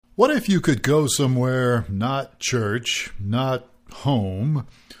What if you could go somewhere, not church, not home,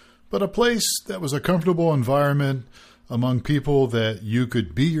 but a place that was a comfortable environment among people that you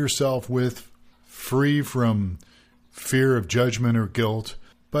could be yourself with, free from fear of judgment or guilt,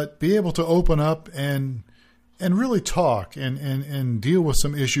 but be able to open up and really talk and deal with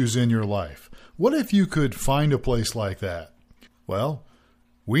some issues in your life? What if you could find a place like that? Well,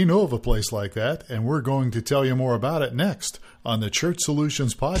 we know of a place like that, and we're going to tell you more about it next on the Church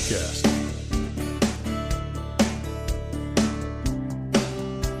Solutions Podcast.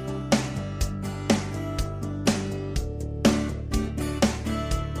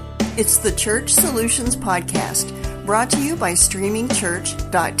 It's the Church Solutions Podcast, brought to you by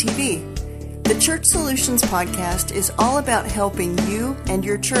streamingchurch.tv. The Church Solutions Podcast is all about helping you and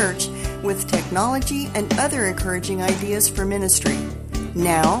your church with technology and other encouraging ideas for ministry.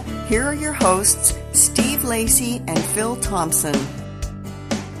 Now, here are your hosts, Steve Lacey and Phil Thompson.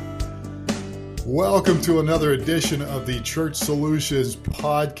 Welcome to another edition of the Church Solutions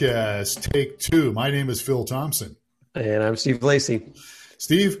Podcast, Take 2. My name is Phil Thompson. And I'm Steve Lacey.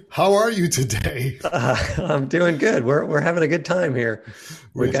 Steve, how are you today? I'm doing good. We're having a good time here.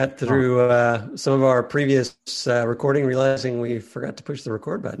 We got through some of our previous recording, realizing we forgot to push the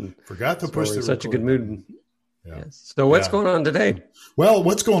record button. Such a good mood. Yeah. Yes. So what's going on today? Well,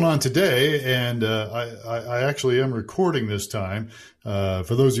 what's going on today, and I actually am recording this time.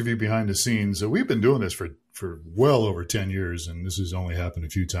 For those of you behind the scenes, we've been doing this for well over 10 years, and this has only happened a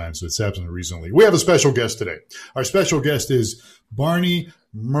few times, so it's happened recently. We have a special guest today. Our special guest is Barney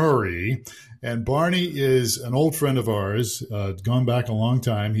Murray, and Barney is an old friend of ours, gone back a long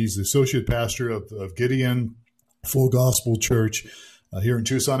time. He's the associate pastor of Gideon Full Gospel Church here in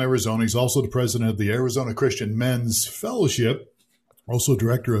Tucson, Arizona. He's also the president of the Arizona Christian Men's Fellowship, also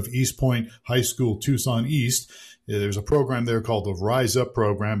director of East Point High School, Tucson East. There's a program there called the Rise Up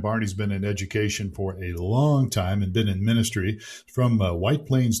program. Barney's been in education for a long time and been in ministry from White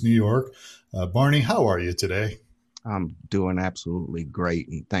Plains, New York. Barney, how are you today? I'm doing absolutely great,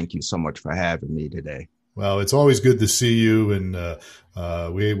 and thank you so much for having me today. Well, it's always good to see you, and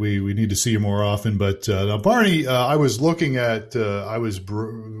we need to see you more often. But now, Barney, I was looking at, I was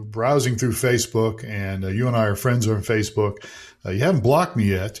browsing through Facebook, and you and I are friends on Facebook. You haven't blocked me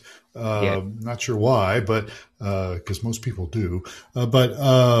yet. Not sure why, but because most people do.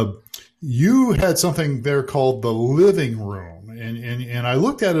 But you had something there called the living room, and I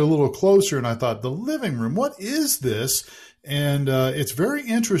looked at it a little closer, and I thought, the living room, what is this? And it's very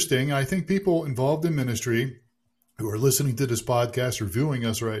interesting. I think people involved in ministry who are listening to this podcast or viewing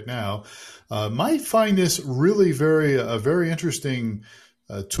us right now might find this really a very interesting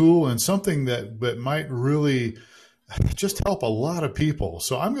tool, and something that might really just help a lot of people.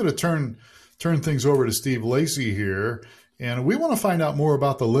 So I'm going to turn things over to Steve Lacey here, and we want to find out more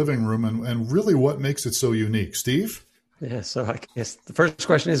about the living room and really what makes it so unique. Steve? Yeah, so I guess the first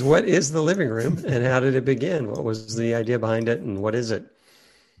question is, what is the living room, and how did it begin? What was the idea behind it, and what is it?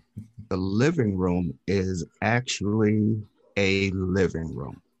 The living room is actually a living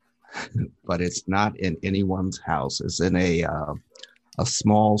room, but it's not in anyone's house. It's in a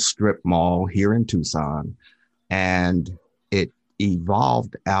small strip mall here in Tucson, and it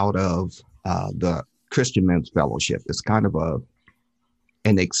evolved out of the Christian Men's Fellowship. It's kind of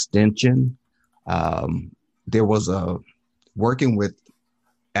an extension. There was working with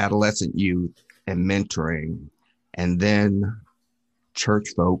adolescent youth and mentoring, and then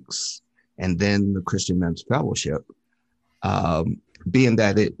church folks, and then the Christian Men's Fellowship. Being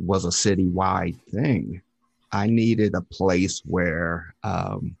that it was a citywide thing, I needed a place where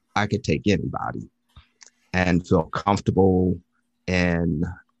I could take anybody and feel comfortable and,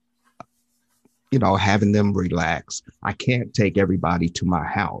 having them relax. I can't take everybody to my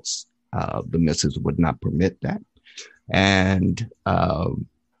house. The missus would not permit that. And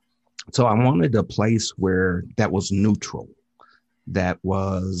so I wanted a place where that was neutral, that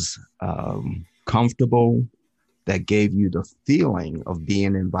was comfortable, that gave you the feeling of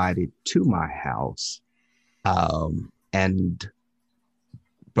being invited to my house,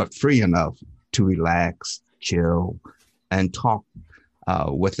 but free enough to relax, chill, and talk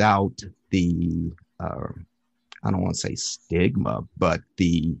without the, I don't want to say stigma, but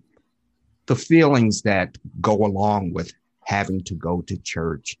the feelings that go along with having to go to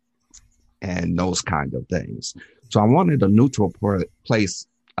church and those kind of things. So I wanted a neutral place,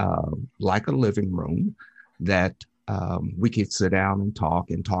 like a living room, that we could sit down and talk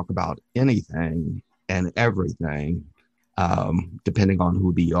about anything and everything, depending on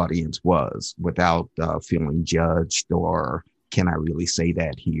who the audience was, without feeling judged or can I really say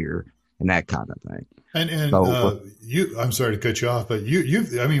that here, and that kind of thing. And So I'm sorry to cut you off, but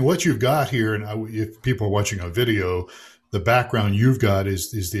I mean, what you've got here, and if people are watching a video, the background you've got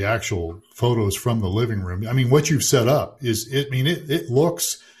is the actual photos from the living room. I mean, what you've set up it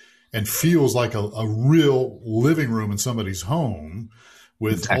looks and feels like a real living room in somebody's home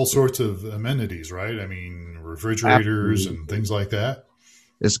with all sorts of amenities, right? I mean, refrigerators and things like that.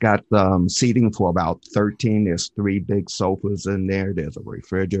 It's got seating for about 13. There's 3 big sofas in there. There's a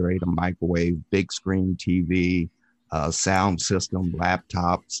refrigerator, microwave, big screen TV, sound system,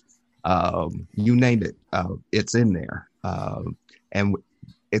 laptops, you name it. It's in there. And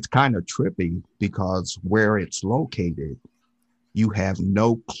it's kind of trippy because where it's located, you have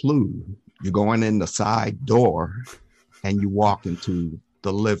no clue. You're going in the side door and you walk into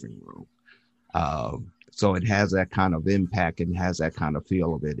the living room. So it has that kind of impact and has that kind of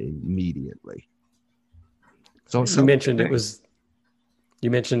feel of it immediately. So you mentioned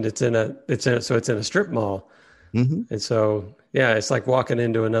it's in a strip mall. Mm-hmm. And so, yeah, it's like walking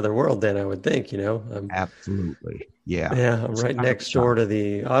into another world then, I would think, Absolutely. Yeah. Yeah. I'm right next door to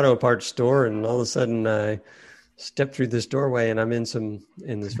the auto parts store. And all of a sudden I step through this doorway and I'm in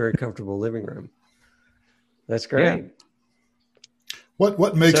this very comfortable living room. That's great. Yeah.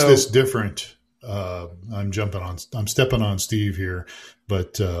 What makes this different? I'm stepping on Steve here,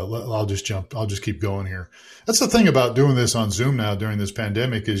 but I'll just keep going here. That's the thing about doing this on Zoom now during this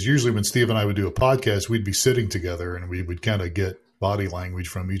pandemic is usually when Steve and I would do a podcast, we'd be sitting together and we would kind of get body language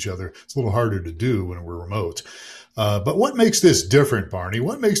from each other. It's a little harder to do when we're remote. But what makes this different, Barney?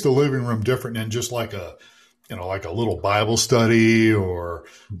 What makes the living room different than just like a little Bible study or,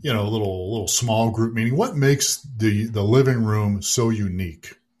 a little small group meeting? What makes the living room so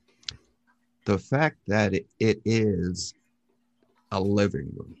unique? The fact that it is a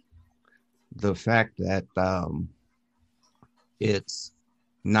living room, the fact that it's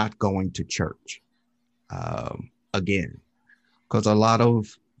not going to church, again, because a lot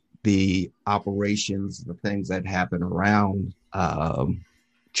of the operations, the things that happen around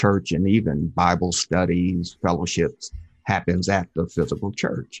church and even Bible studies, fellowships, happens at the physical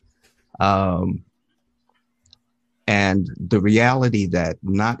church. And the reality that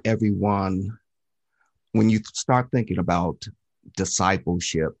not everyone, when you start thinking about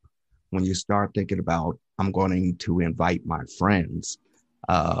discipleship, when you start thinking about, I'm going to invite my friends,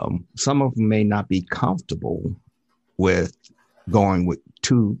 some of them may not be comfortable with going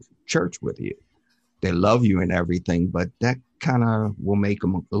to church with you. They love you and everything, but that kind of will make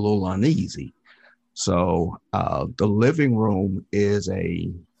them a little uneasy. So the living room is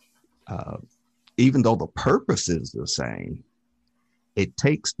even though the purpose is the same, it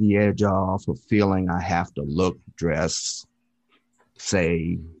takes the edge off of feeling I have to look, dress,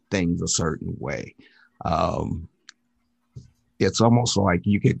 say things a certain way. It's almost like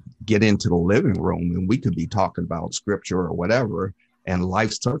you could get into the living room and we could be talking about scripture or whatever and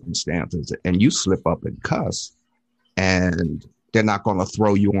life circumstances, and you slip up and cuss, and they're not going to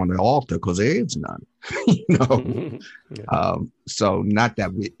throw you on the altar because there is none. Yeah. So not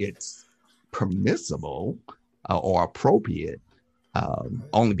that it's permissible or appropriate,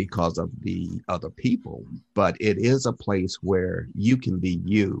 only because of the other people, but it is a place where you can be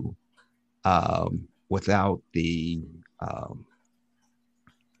you without the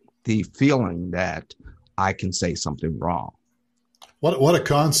feeling that I can say something wrong. What a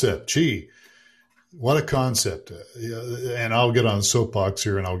concept. Gee, what a concept. And I'll get on soapbox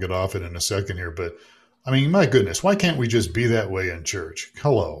here and I'll get off it in a second here. But I mean, my goodness, why can't we just be that way in church?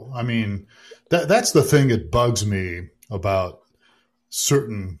 Hello. I mean, that's the thing that bugs me about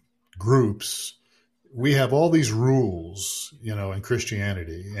certain groups. We have all these rules, in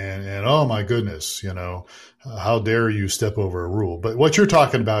Christianity and oh my goodness, how dare you step over a rule? But what you're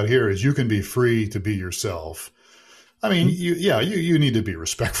talking about here is you can be free to be yourself. I mean, you need to be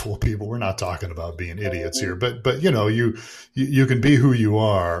respectful of people. We're not talking about being idiots here, but you can be who you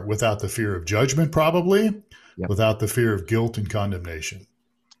are without the fear of judgment, probably, without the fear of guilt and condemnation.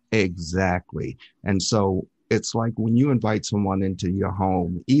 Exactly. And so it's like when you invite someone into your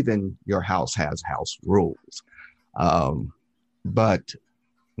home, even your house has house rules. But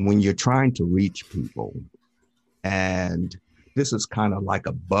when you're trying to reach people, and this is kind of like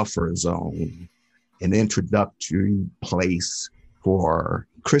a buffer zone, an introductory place for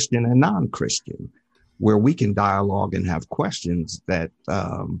Christian and non-Christian, where we can dialogue and have questions that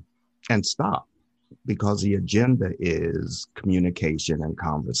and stop, because the agenda is communication and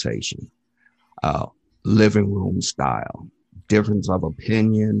conversation, living room style, difference of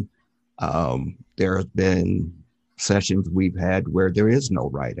opinion. There have been sessions we've had where there is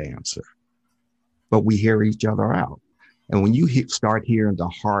no right answer, but we hear each other out. And when you start hearing the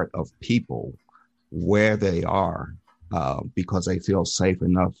heart of people, where they are because they feel safe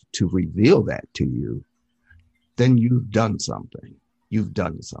enough to reveal that to you, then you've done something. You've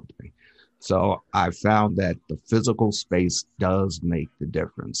done something. So I found that the physical space does make the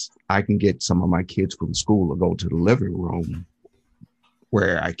difference. I can get some of my kids from school to go to the living room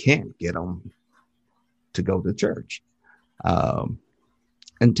where I can't get them to go to church,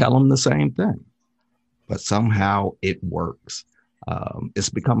 and tell them the same thing. But somehow it works. It's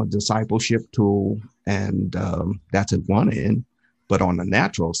become a discipleship tool, and that's at one end. But on the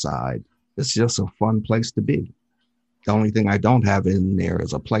natural side, it's just a fun place to be. The only thing I don't have in there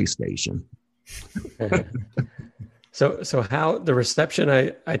is a PlayStation. So how the reception,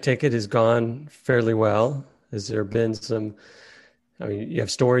 I take it, has gone fairly well. Has there been some, I mean, you have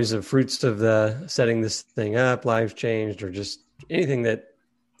stories of fruits of the setting this thing up, lives changed, or just anything that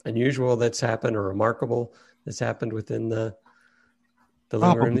unusual that's happened or remarkable that's happened within the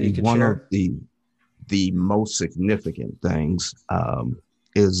living room that you could share? One of the most significant things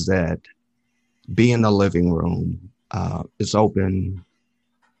is that being a living room is open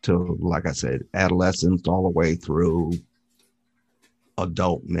to, like I said, adolescents all the way through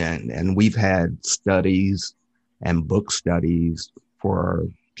adult men. And we've had studies and book studies for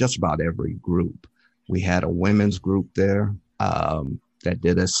just about every group. We had a women's group there that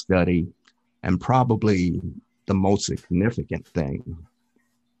did a study, and probably the most significant thing,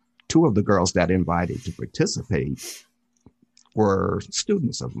 two of the girls that invited to participate were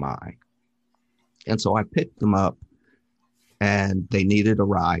students of mine. And so I picked them up, and they needed a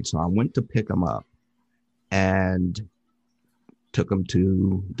ride. So I went to pick them up and took them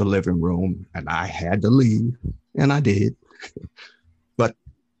to the living room, and I had to leave, and I did. But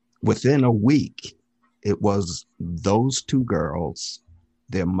within a week, it was those two girls,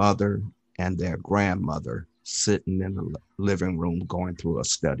 their mother and their grandmother, sitting in the living room going through a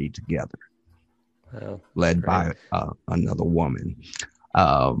study together. Wow, led by another woman.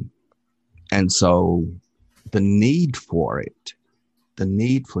 And so the need for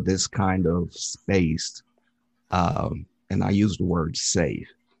this kind of space, and I use the word safe,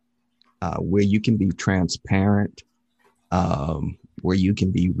 where you can be transparent, where you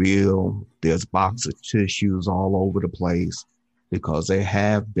can be real. There's boxes of tissues all over the place, because there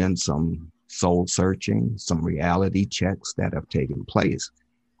have been some soul searching, some reality checks that have taken place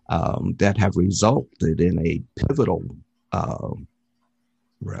that have resulted in a pivotal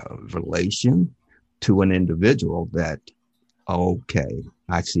relation to an individual that, okay,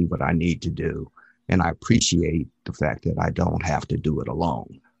 I see what I need to do. And I appreciate the fact that I don't have to do it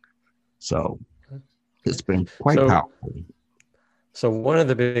alone. So it's been quite powerful. So one of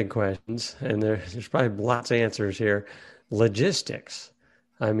the big questions, and there's probably lots of answers here, logistics.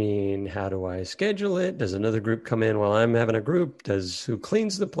 I mean, how do I schedule it? Does another group come in while I'm having a group? Who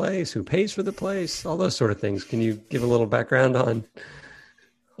cleans the place? Who pays for the place? All those sort of things. Can you give a little background on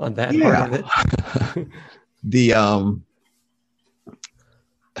that part of it?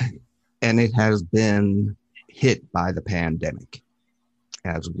 And it has been hit by the pandemic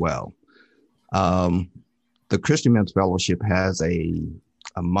as well. The Christian Men's Fellowship has a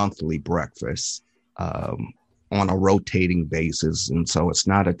monthly breakfast on a rotating basis. And so it's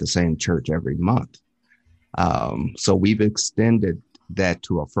not at the same church every month. So we've extended that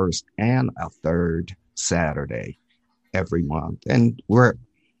to a first and a third Saturday every month. And we're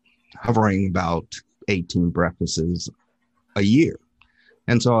hovering about 18 breakfasts a year.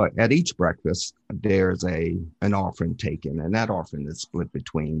 And so at each breakfast, there's an offering taken, and that offering is split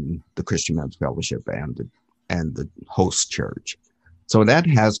between the Christian Men's Fellowship and the host church. So that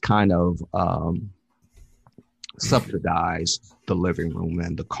has kind of subsidized the living room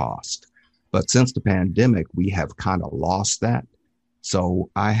and the cost. But since the pandemic, we have kind of lost that. So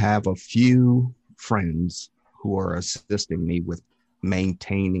I have a few friends who are assisting me with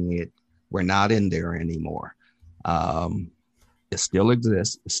maintaining it. We're not in there anymore. It still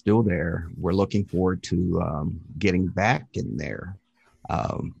exists. It's still there. We're looking forward to getting back in there.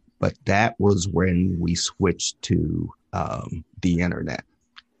 But that was when we switched to the internet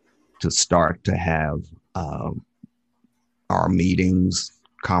to start to have our meetings,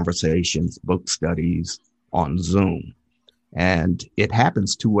 conversations, book studies on Zoom. And it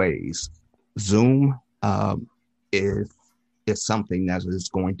happens two ways. Zoom is something that is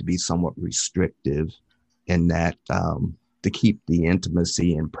going to be somewhat restrictive in that to keep the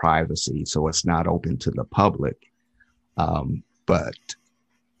intimacy and privacy, so it's not open to the public. But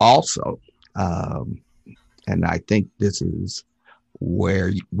also, and I think this is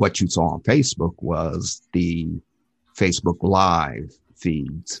where what you saw on Facebook was the Facebook Live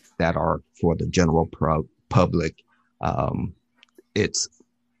feeds that are for the general public. It's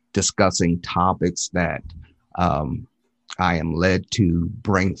discussing topics that I am led to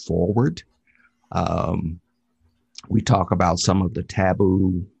bring forward. We talk about some of the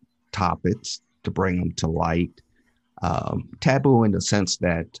taboo topics to bring them to light. Taboo in the sense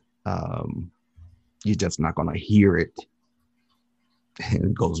that you're just not going to hear it. And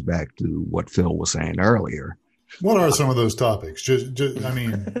it goes back to what Phil was saying earlier. What are some of those topics? I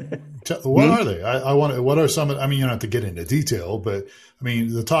mean, what are they? What are some? I mean, you don't have to get into detail, but I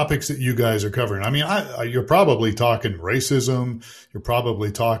mean, the topics that you guys are covering. I mean, you're probably talking racism. You're probably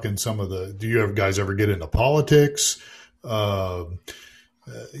talking some of the. Do you guys ever get into politics? I'm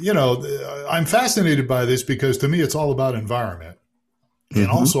fascinated by this because to me, it's all about environment, and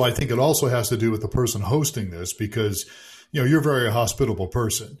also I think it also has to do with the person hosting this because. You're a very hospitable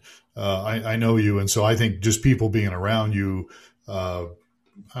person. I know you. And so I think just people being around you, I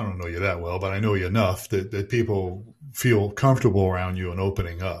don't know you that well, but I know you enough that people feel comfortable around you and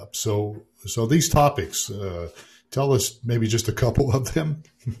opening up. So these topics, tell us maybe just a couple of them.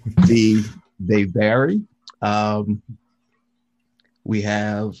 They vary. We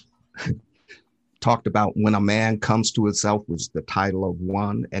have talked about when a man comes to himself was the title of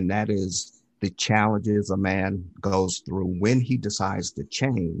one, and that is the challenges a man goes through when he decides to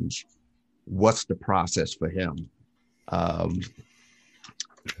change. What's the process for him? The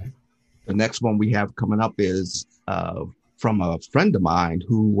next one we have coming up is from a friend of mine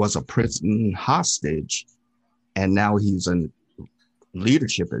who was a prison hostage, and now he's a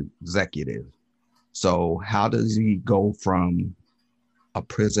leadership executive. So how does he go from a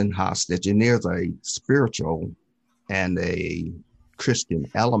prison hostage? And there's a spiritual and a Christian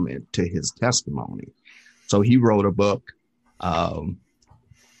element to his testimony. So he wrote a book coming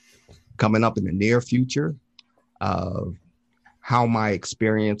up in the near future of how my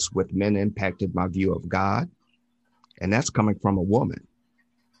experience with men impacted my view of God. And that's coming from a woman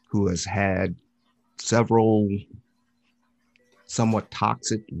who has had several somewhat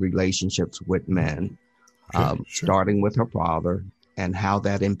toxic relationships with men, starting with her father and how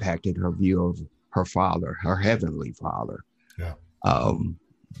that impacted her view of her father, her heavenly father. Yeah.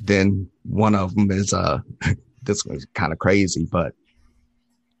 Then one of them is, this was kind of crazy, but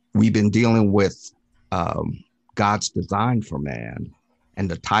we've been dealing with God's design for man.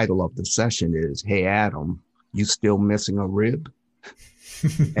 And the title of the session is, Hey, Adam, you still missing a rib?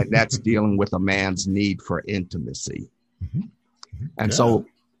 And that's dealing with a man's need for intimacy. And so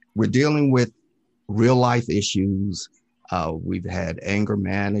we're dealing with real life issues. We've had anger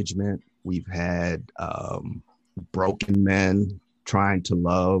management. We've had broken men trying to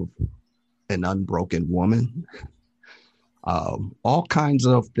love an unbroken woman. All kinds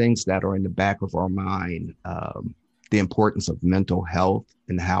of things that are in the back of our mind. The importance of mental health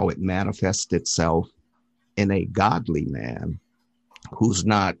and how it manifests itself in a godly man who's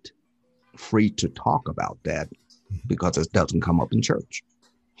not free to talk about that because it doesn't come up in church.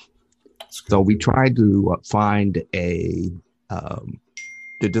 So we try to find the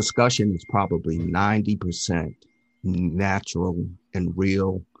discussion is probably 90% natural and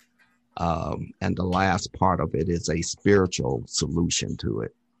real. And the last part of it is a spiritual solution to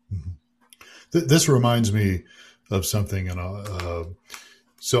it. This reminds me of something. And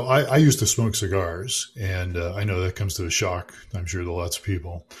so I used to smoke cigars, and I know that comes to a shock, I'm sure, to lots of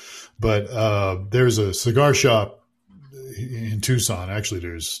people. But there's a cigar shop in Tucson. Actually,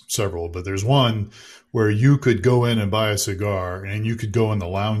 there's several, but there's one where you could go in and buy a cigar, and you could go in the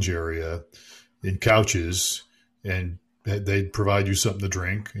lounge area in couches, and they'd provide you something to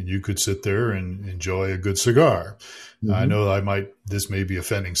drink, and you could sit there and enjoy a good cigar. I know this may be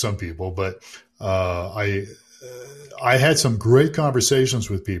offending some people, but I had some great conversations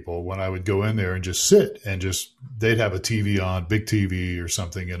with people when I would go in there and just sit and they'd have a TV on, big TV or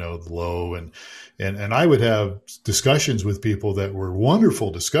something, low. And I would have discussions with people that were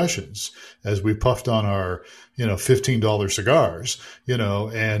wonderful discussions as we puffed on our, $15 cigars,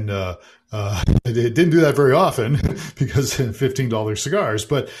 and it didn't do that very often because $15 cigars,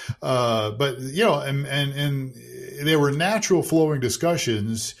 but and they were natural flowing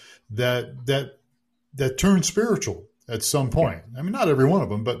discussions that turned spiritual at some point. I mean, not every one of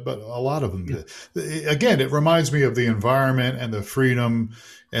them, but a lot of them did. Again, it reminds me of the environment and the freedom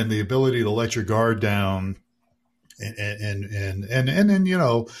and the ability to let your guard down. And then,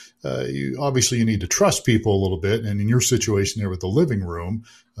 you obviously you need to trust people a little bit. And in your situation there with the living room,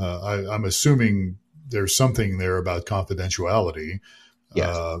 I'm assuming there's something there about confidentiality.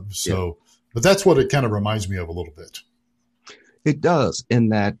 Yes. But that's what it kind of reminds me of a little bit. It does, in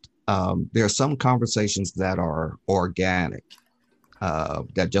that there are some conversations that are organic,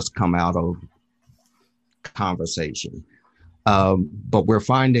 that just come out of conversation. But we're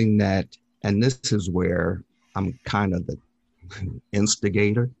finding that, and this is where I'm kind of the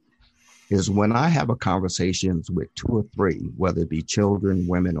instigator, is when I have a conversations with two or three, whether it be children,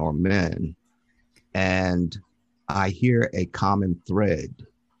 women, or men, and I hear a common thread,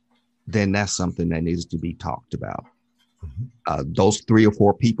 then that's something that needs to be talked about. Those three or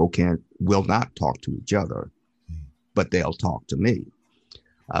four people will not talk to each other, but they'll talk to me.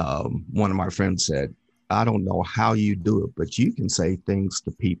 One of my friends said, I don't know how you do it, but you can say things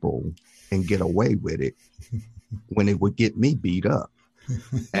to people and get away with it when it would get me beat up.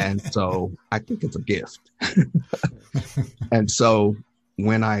 And so I think it's a gift. And so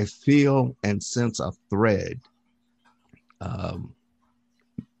when I feel and sense a thread,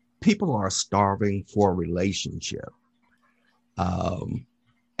 people are starving for a relationship.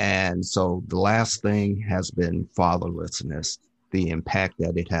 And so the last thing has been fatherlessness, the impact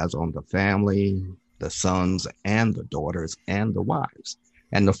that it has on the family, the sons and the daughters and the wives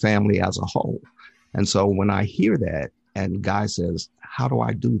and the family as a whole. And so when I hear that and the guy says, how do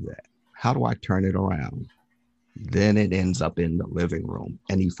I do that? How do I turn it around? Then it ends up in the living room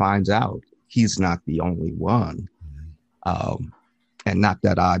and he finds out he's not the only one. And not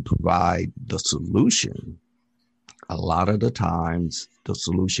that I provide the solution. A lot of the times the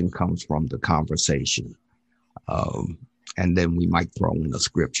solution comes from the conversation. And then we might throw in a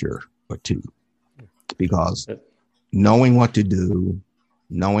scripture or two, because knowing what to do,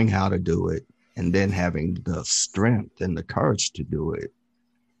 knowing how to do it, and then having the strength and the courage to do it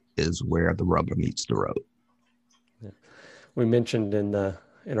is where the rubber meets the road. Yeah. We mentioned in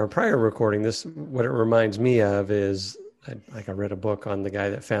our prior recording, this, what it reminds me of is, I read a book on the guy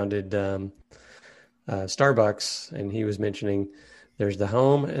that founded Starbucks, and he was mentioning there's the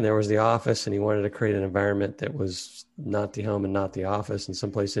home and there was the office, and he wanted to create an environment that was not the home and not the office, and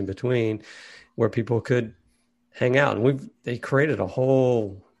someplace in between where people could hang out. And they created a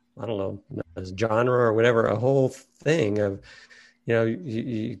whole, I don't know, a genre or whatever, a whole thing of,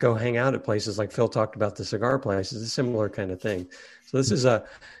 you go hang out at places like Phil talked about, the cigar place. It's a similar kind of thing. So this is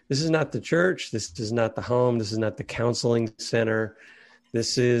not the church. This is not the home. This is not the counseling center.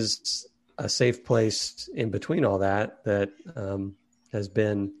 This is a safe place in between all that has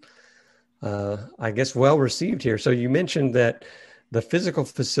been, I guess, well received here. So you mentioned that the physical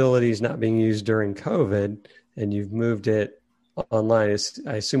facility is not being used during COVID, and you've moved it online.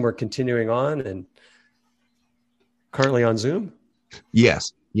 I assume we're continuing on and currently on Zoom?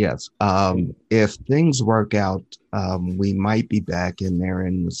 Yes. If things work out, we might be back in there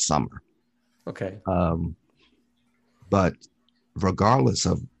in the summer. Okay. But regardless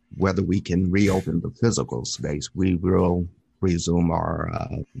of whether we can reopen the physical space, we will resume our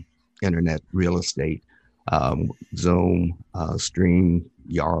internet real estate, Zoom,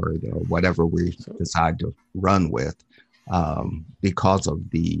 StreamYard, or whatever we decide to run with, because of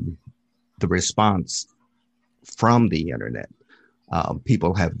the response from the internet.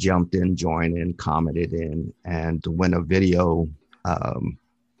 People have jumped in, joined in, commented in, and when a video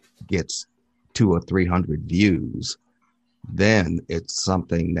gets 200 or 300 views, then it's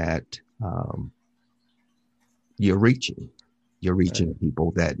something that you're reaching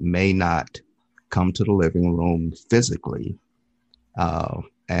people that may not come to the living room physically,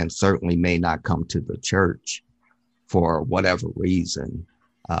 and certainly may not come to the church for whatever reason.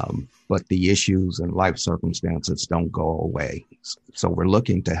 But the issues and life circumstances don't go away. So we're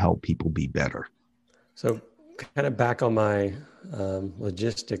looking to help people be better. So kind of back on my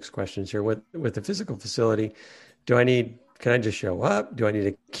logistics questions here. With the physical facility, can I just show up? Do I need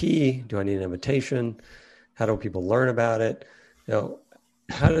a key? Do I need an invitation? How do people learn about it?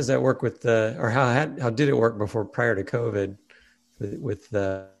 How does that work how did it work prior to COVID with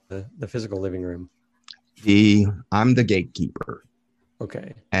the physical living room? I'm the gatekeeper.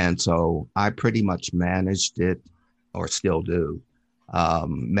 Okay. And so I pretty much managed it, or still do,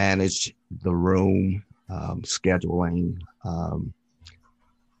 manage the room, scheduling,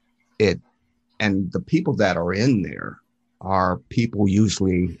 it. And the people that are in there are people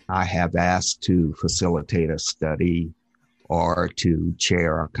usually I have asked to facilitate a study or to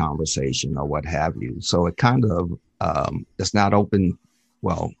chair a conversation or what have you. So it kind of, it's not open.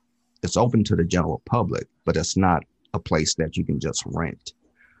 Well, it's open to the general public, but it's not a place that you can just rent.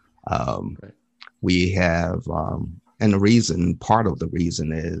 Right. We have, and part of the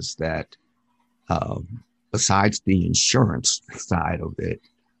reason is that besides the insurance side of it,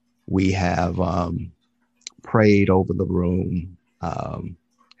 we have prayed over the room,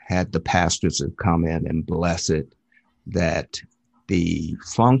 had the pastors have come in and bless it, that the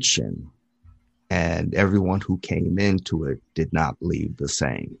function and everyone who came into it did not leave the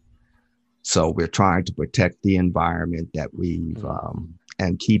same. So we're trying to protect the environment that we've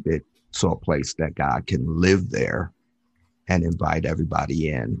and keep it so a place that God can live there and invite everybody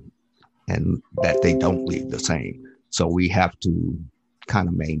in, and that they don't leave the same. So we have to kind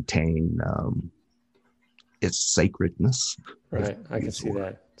of maintain its sacredness. Right, I can see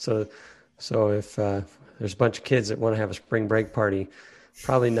that. So if there's a bunch of kids that want to have a spring break party,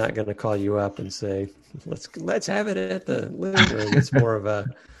 probably not going to call you up and say, let's have it at the living room.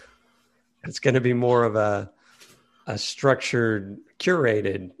 It's going to be more of a structured,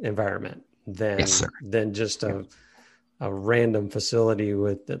 curated environment than just a random facility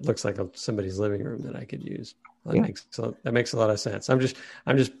that looks like somebody's living room that I could use. That makes a lot of sense. I'm just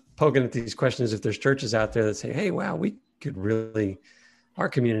poking at these questions. If there's churches out there that say, hey, wow, our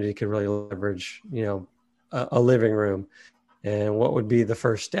community could really leverage, a living room, and what would be the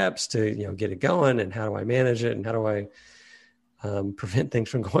first steps to, get it going, and how do I manage it, and how do I prevent things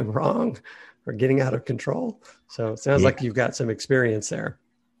from going wrong or getting out of control? So it sounds like you've got some experience there.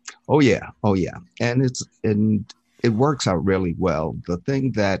 Oh yeah. And it works out really well. The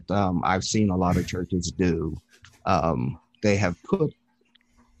thing that I've seen a lot of churches do, they have put,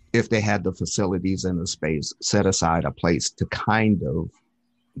 if they had the facilities and the space, set aside a place to kind of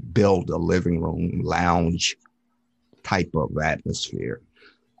build a living room, lounge type of atmosphere.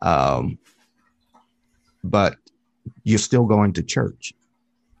 But you're still going to church.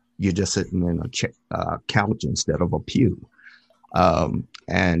 You're just sitting in a couch instead of a pew.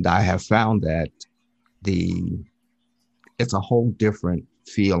 And I have found that it's a whole different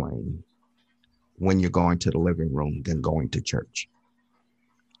feeling when you're going to the living room than going to church.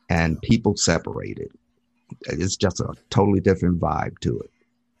 And people separate it. It's just a totally different vibe to it.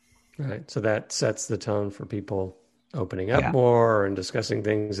 Right. So that sets the tone for people opening up more and discussing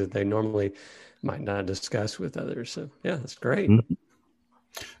things that they normally might not discuss with others. So yeah, that's great. Mm-hmm.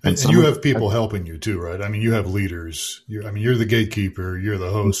 And you have people helping you too, right? I mean, you have leaders. You're the gatekeeper, you're the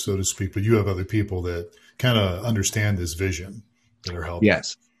host, so to speak, but you have other people that kind of understand this vision that are helping.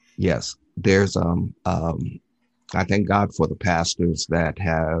 Yes. There's, I thank God for the pastors that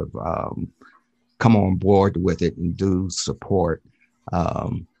have come on board with it and do support.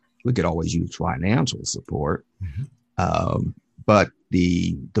 We could always use financial support, but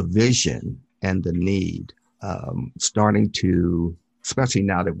the vision and the need, starting to, especially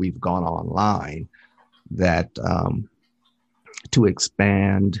now that we've gone online, that to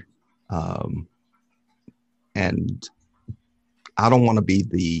expand, and I don't want to be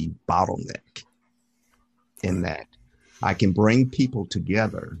the bottleneck in that. I can bring people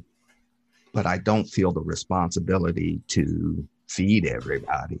together, but I don't feel the responsibility to feed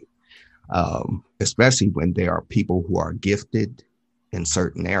everybody, especially when there are people who are gifted in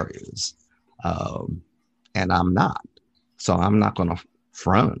certain areas, and I'm not. So I'm not going to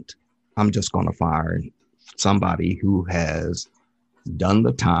front. I'm just going to find somebody who has done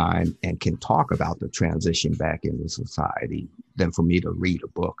the time and can talk about the transition back into society than for me to read a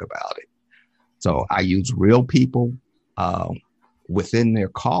book about it. So I use real people within their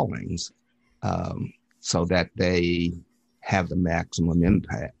callings so that they have the maximum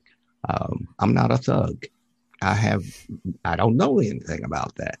impact. I'm not a thug. I don't know anything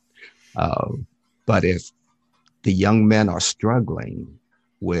about that. But if the young men are struggling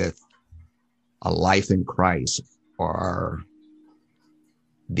with a life in Christ or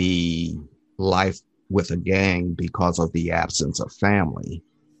the life with a gang because of the absence of family,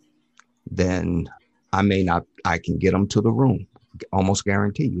 then I can get them to the room. Almost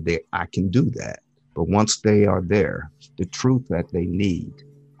guarantee you I can do that. But once they are there, the truth that they need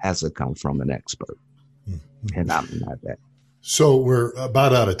has to come from an expert. Mm-hmm. And I'm not that. So we're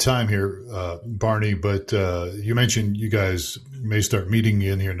about out of time here, Barney, but you mentioned you guys may start meeting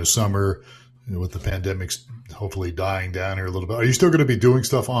in here in the summer with the pandemic hopefully dying down here a little bit. Are you still going to be doing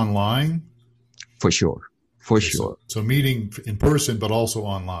stuff online? For sure. Sure. So meeting in person, but also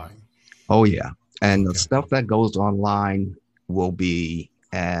online. Oh, yeah. And the stuff that goes online will be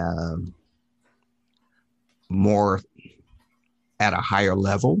more at a higher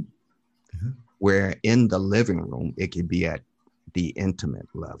level, where in the living room, it could be at the intimate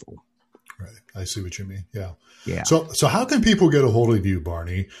level. Right. I see what you mean. Yeah. Yeah. So how can people get a hold of you,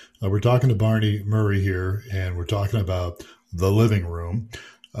 Barney? We're talking to Barney Murray here, and we're talking about the living room.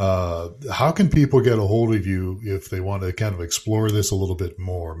 How can people get a hold of you if they want to kind of explore this a little bit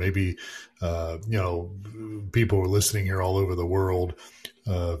more? Maybe, people are listening here all over the world,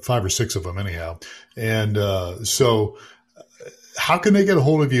 5 or 6 of them anyhow. And so how can they get a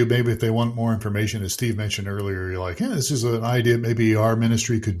hold of you? Maybe if they want more information, as Steve mentioned earlier, you're like, this is an idea maybe our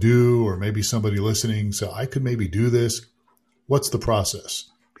ministry could do, or maybe somebody listening. So I could maybe do this. What's the process?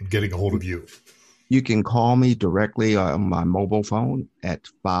 getting a hold of you? You can call me directly on my mobile phone at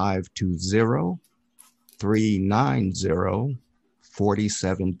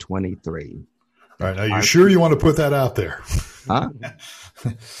 520-390-4723. All right. Now, you sure you want to put that out there? Huh?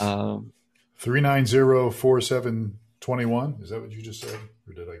 390-4721. Is that what you just said?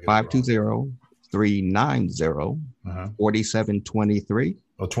 Or did I get 520-390-4723.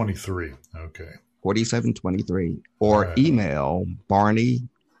 Oh, 23. Okay. 4723. Or email Barney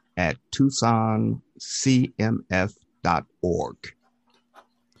at TucsonCMF.org.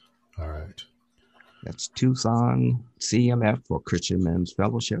 All right. That's TucsonCMF for Christian Men's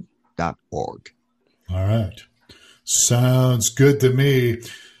Fellowship.org. All right. Sounds good to me.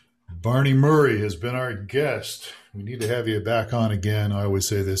 Barney Murray has been our guest. We need to have you back on again. I always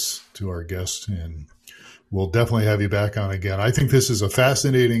say this to our guests, and we'll definitely have you back on again. I think this is a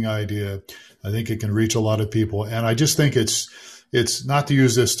fascinating idea. I think it can reach a lot of people. And I just think it's not to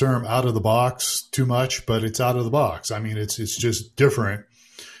use this term out of the box too much, but it's out of the box. I mean, it's just different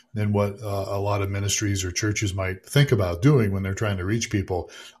than what a lot of ministries or churches might think about doing when they're trying to reach people.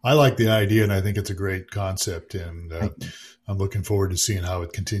 I like the idea, and I think it's a great concept, and I'm looking forward to seeing how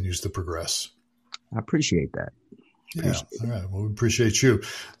it continues to progress. I appreciate that. Yeah. All right. Well, we appreciate you.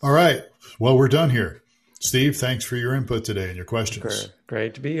 All right. Well, we're done here. Steve, thanks for your input today and your questions.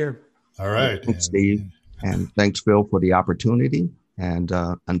 Great to be here. All right. Thanks, Steve. And thanks, Phil, for the opportunity. And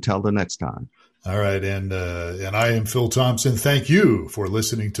until the next time. All right. And I am Phil Thompson. Thank you for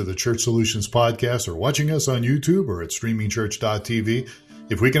listening to the Church Solutions Podcast or watching us on YouTube or at streamingchurch.tv.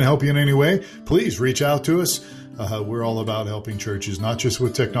 If we can help you in any way, please reach out to us. We're all about helping churches, not just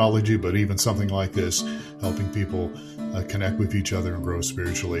with technology, but even something like this, helping people connect with each other and grow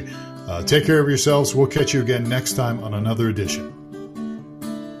spiritually. Take care of yourselves. We'll catch you again next time on another edition.